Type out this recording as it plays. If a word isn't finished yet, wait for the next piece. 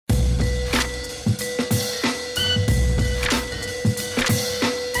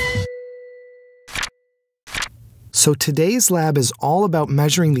So today's lab is all about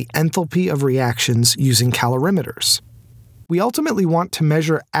measuring the enthalpy of reactions using calorimeters. We ultimately want to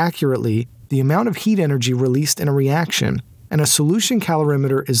measure accurately the amount of heat energy released in a reaction, and a solution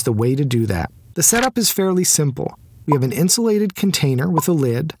calorimeter is the way to do that. The setup is fairly simple. We have an insulated container with a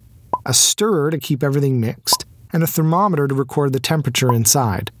lid, a stirrer to keep everything mixed, and a thermometer to record the temperature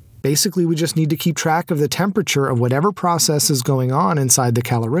inside. Basically, we just need to keep track of the temperature of whatever process is going on inside the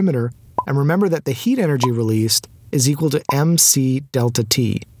calorimeter, and remember that the heat energy released is equal to mc delta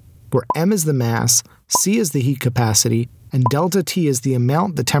T, where m is the mass, c is the heat capacity, and delta T is the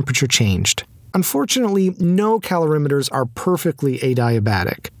amount the temperature changed. Unfortunately, no calorimeters are perfectly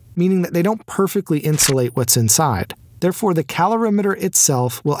adiabatic, meaning that they don't perfectly insulate what's inside. Therefore, the calorimeter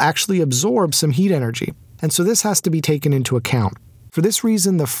itself will actually absorb some heat energy, and so this has to be taken into account. For this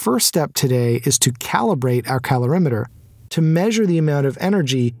reason, the first step today is to calibrate our calorimeter to measure the amount of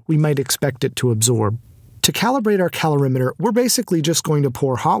energy we might expect it to absorb. To calibrate our calorimeter, we're basically just going to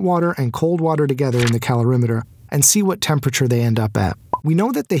pour hot water and cold water together in the calorimeter and see what temperature they end up at. We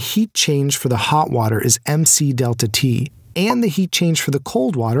know that the heat change for the hot water is mc delta T, and the heat change for the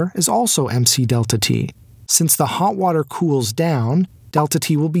cold water is also mc delta T. Since the hot water cools down, delta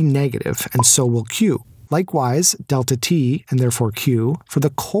T will be negative, and so will Q. Likewise, delta T, and therefore Q, for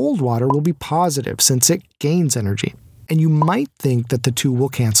the cold water will be positive since it gains energy. And you might think that the two will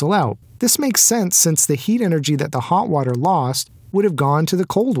cancel out. This makes sense since the heat energy that the hot water lost would have gone to the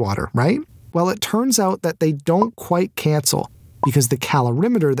cold water, right? Well, it turns out that they don't quite cancel because the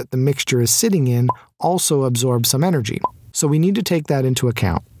calorimeter that the mixture is sitting in also absorbs some energy. So we need to take that into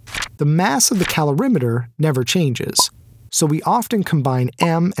account. The mass of the calorimeter never changes, so we often combine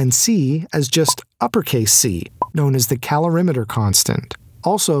m and c as just uppercase C, known as the calorimeter constant.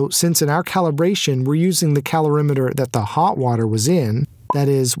 Also, since in our calibration we're using the calorimeter that the hot water was in, that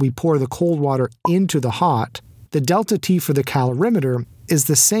is, we pour the cold water into the hot, the delta T for the calorimeter is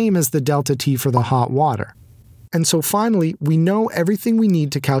the same as the delta T for the hot water. And so finally, we know everything we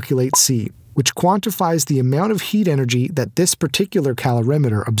need to calculate C, which quantifies the amount of heat energy that this particular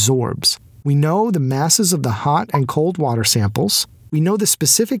calorimeter absorbs. We know the masses of the hot and cold water samples, we know the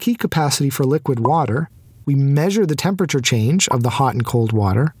specific heat capacity for liquid water, we measure the temperature change of the hot and cold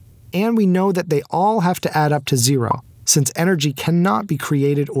water, and we know that they all have to add up to 0, since energy cannot be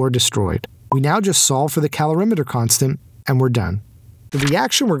created or destroyed. We now just solve for the calorimeter constant, and we're done. The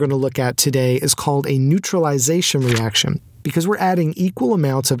reaction we're going to look at today is called a neutralization reaction, because we're adding equal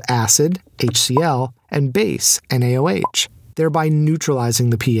amounts of acid, HCl, and base, NaOH, thereby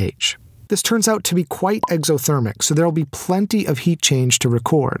neutralizing the pH. This turns out to be quite exothermic, so there will be plenty of heat change to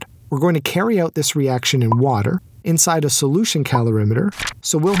record. We're going to carry out this reaction in water, inside a solution calorimeter,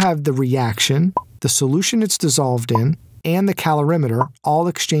 so we'll have the reaction, the solution it's dissolved in, and the calorimeter all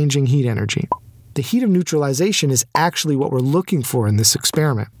exchanging heat energy. The heat of neutralization is actually what we're looking for in this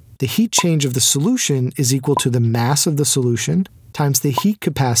experiment. The heat change of the solution is equal to the mass of the solution times the heat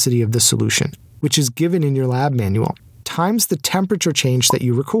capacity of the solution, which is given in your lab manual, times the temperature change that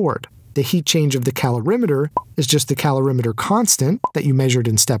you record. The heat change of the calorimeter is just the calorimeter constant that you measured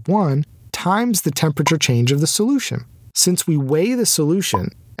in step 1 times the temperature change of the solution. Since we weigh the solution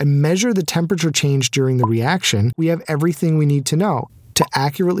and measure the temperature change during the reaction, we have everything we need to know to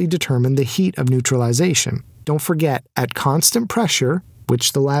accurately determine the heat of neutralization. Don't forget, at constant pressure,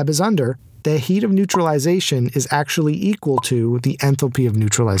 which the lab is under, the heat of neutralization is actually equal to the enthalpy of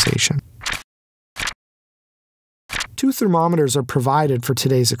neutralization. 2 thermometers are provided for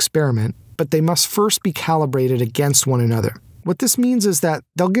today's experiment, but they must first be calibrated against one another. What this means is that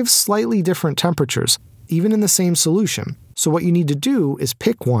they'll give slightly different temperatures, even in the same solution. So what you need to do is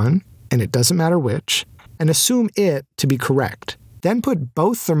pick one, and it doesn't matter which, and assume it to be correct. Then put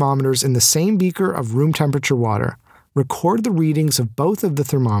both thermometers in the same beaker of room temperature water, record the readings of both of the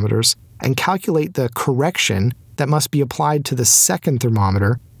thermometers, and calculate the correction that must be applied to the second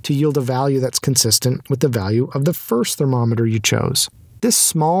thermometer to yield a value that's consistent with the value of the first thermometer you chose. This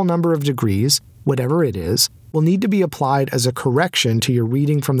small number of degrees, whatever it is, will need to be applied as a correction to your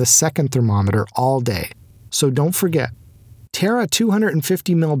reading from the second thermometer all day. So don't forget. Tear a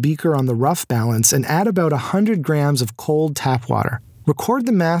 250 ml beaker on the rough balance and add about 100 grams of cold tap water. Record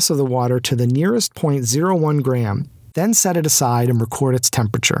the mass of the water to the nearest 0.01 gram, then set it aside and record its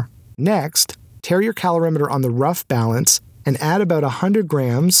temperature. Next, tear your calorimeter on the rough balance and add about 100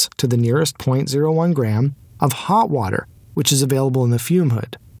 grams to the nearest 0.01 gram of hot water, which is available in the fume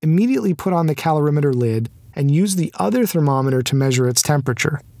hood. Immediately put on the calorimeter lid and use the other thermometer to measure its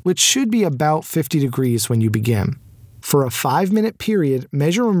temperature, which should be about 50 degrees when you begin. For a 5-minute period,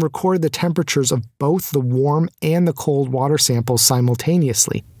 measure and record the temperatures of both the warm and the cold water samples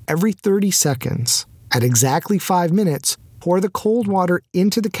simultaneously, every 30 seconds. At exactly 5 minutes, pour the cold water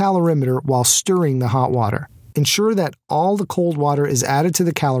into the calorimeter while stirring the hot water. Ensure that all the cold water is added to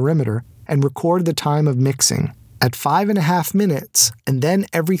the calorimeter and record the time of mixing. At 5.5 minutes, and then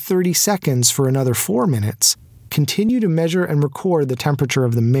every 30 seconds for another 4 minutes, continue to measure and record the temperature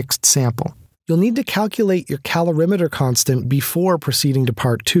of the mixed sample. You'll need to calculate your calorimeter constant before proceeding to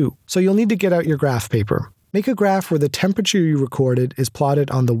part 2, so you'll need to get out your graph paper. Make a graph where the temperature you recorded is plotted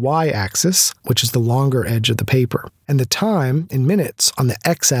on the y-axis, which is the longer edge of the paper, and the time in minutes on the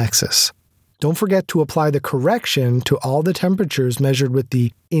x-axis. Don't forget to apply the correction to all the temperatures measured with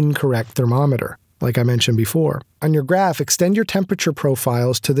the incorrect thermometer, like I mentioned before. On your graph, extend your temperature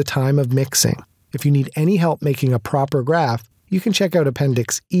profiles to the time of mixing. If you need any help making a proper graph, you can check out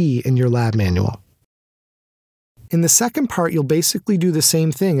Appendix E in your lab manual. In the second part, you'll basically do the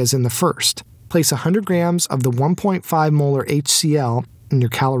same thing as in the first. Place 100 grams of the 1.5 molar HCl in your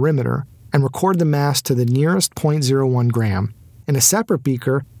calorimeter and record the mass to the nearest 0.01 gram. In a separate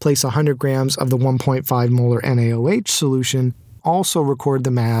beaker, place 100 grams of the 1.5 molar NaOH solution. Also record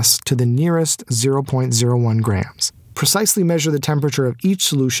the mass to the nearest 0.01 grams. Precisely measure the temperature of each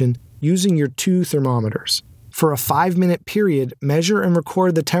solution using your 2 thermometers. For a 5-minute period, measure and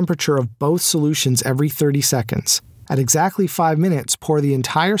record the temperature of both solutions every 30 seconds. At exactly 5 minutes, pour the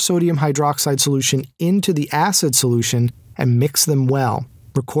entire sodium hydroxide solution into the acid solution and mix them well.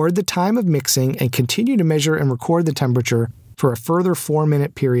 Record the time of mixing and continue to measure and record the temperature for a further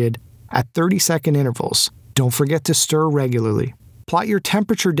 4-minute period at 30-second intervals. Don't forget to stir regularly. Plot your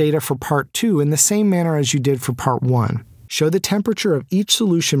temperature data for part 2 in the same manner as you did for part 1. Show the temperature of each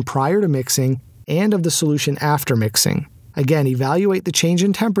solution prior to mixing and of the solution after mixing. Again, evaluate the change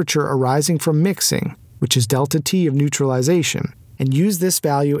in temperature arising from mixing, which is delta T of neutralization, and use this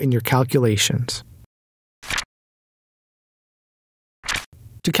value in your calculations.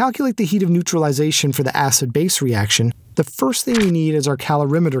 To calculate the heat of neutralization for the acid-base reaction, the first thing we need is our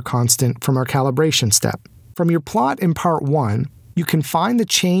calorimeter constant from our calibration step. From your plot in part 1, you can find the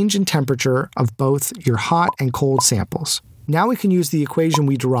change in temperature of both your hot and cold samples. Now we can use the equation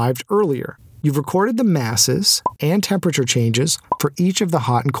we derived earlier. You've recorded the masses and temperature changes for each of the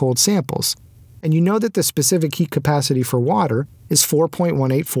hot and cold samples, and you know that the specific heat capacity for water is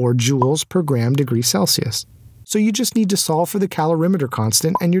 4.184 joules per gram degree Celsius. So you just need to solve for the calorimeter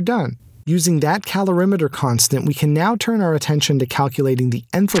constant and you're done. Using that calorimeter constant, we can now turn our attention to calculating the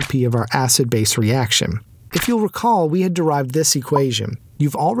enthalpy of our acid-base reaction. If you'll recall, we had derived this equation.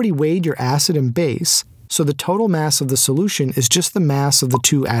 You've already weighed your acid and base, so the total mass of the solution is just the mass of the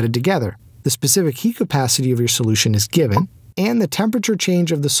two added together. The specific heat capacity of your solution is given, and the temperature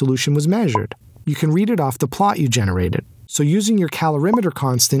change of the solution was measured. You can read it off the plot you generated. So using your calorimeter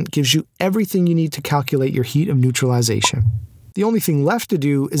constant gives you everything you need to calculate your heat of neutralization. The only thing left to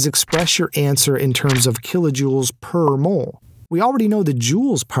do is express your answer in terms of kilojoules per mole. We already know the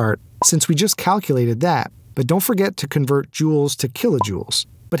joules part since we just calculated that, but don't forget to convert joules to kilojoules.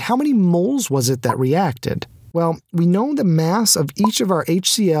 But how many moles was it that reacted? Well, we know the mass of each of our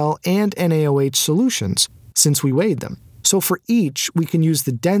HCl and NaOH solutions since we weighed them. So for each, we can use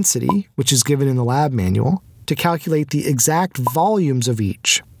the density, which is given in the lab manual, to calculate the exact volumes of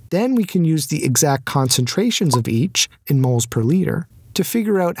each. Then we can use the exact concentrations of each, in moles per liter, to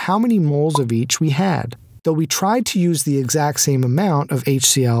figure out how many moles of each we had. Though we tried to use the exact same amount of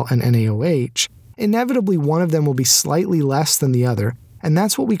HCl and NaOH, inevitably one of them will be slightly less than the other, and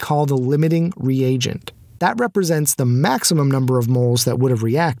that's what we call the limiting reagent. That represents the maximum number of moles that would have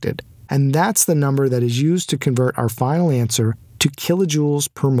reacted, and that's the number that is used to convert our final answer to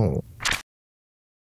kilojoules per mole.